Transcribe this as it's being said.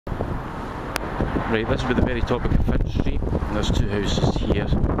Right, this is at the very top of Carfin Street, and there's two houses here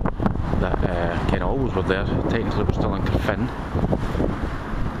that kind of always were there. Technically we're still in Carfin.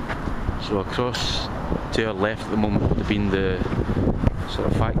 So across to our left at the moment would have been the sort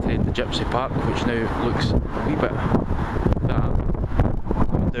of factory in the Gypsy Park, which now looks a wee bit like that.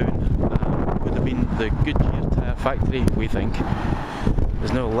 Coming down would have been the Goodyear tyre factory, we think.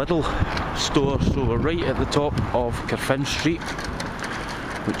 There's now a little store, so we're right at the top of Carfin Street,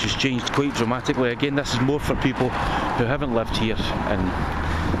 which has changed quite dramatically. Again, this is more for people who haven't lived here in,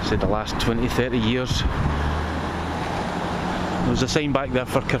 say, the last 20-30 years. There's a sign back there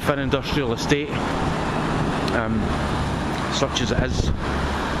for Carfin Industrial Estate, such as it is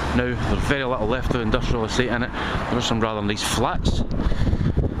now. There's very little left of the industrial estate in it. There are some rather nice flats.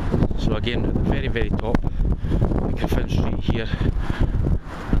 So again, at the very, very top of Carfin Street here,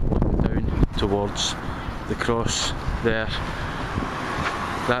 looking down towards the cross there.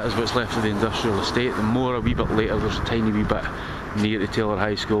 That is what's left of the industrial estate. The more a wee bit later, there's a tiny wee bit near the Taylor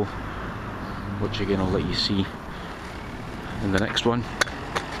High School, which again I'll let you see in the next one.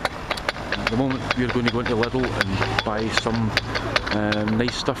 At the moment we're going to go into Lidl and buy some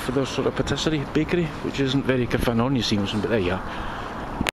nice stuff for their sort of patisserie bakery, which isn't very Carfin on, you see, but there you are.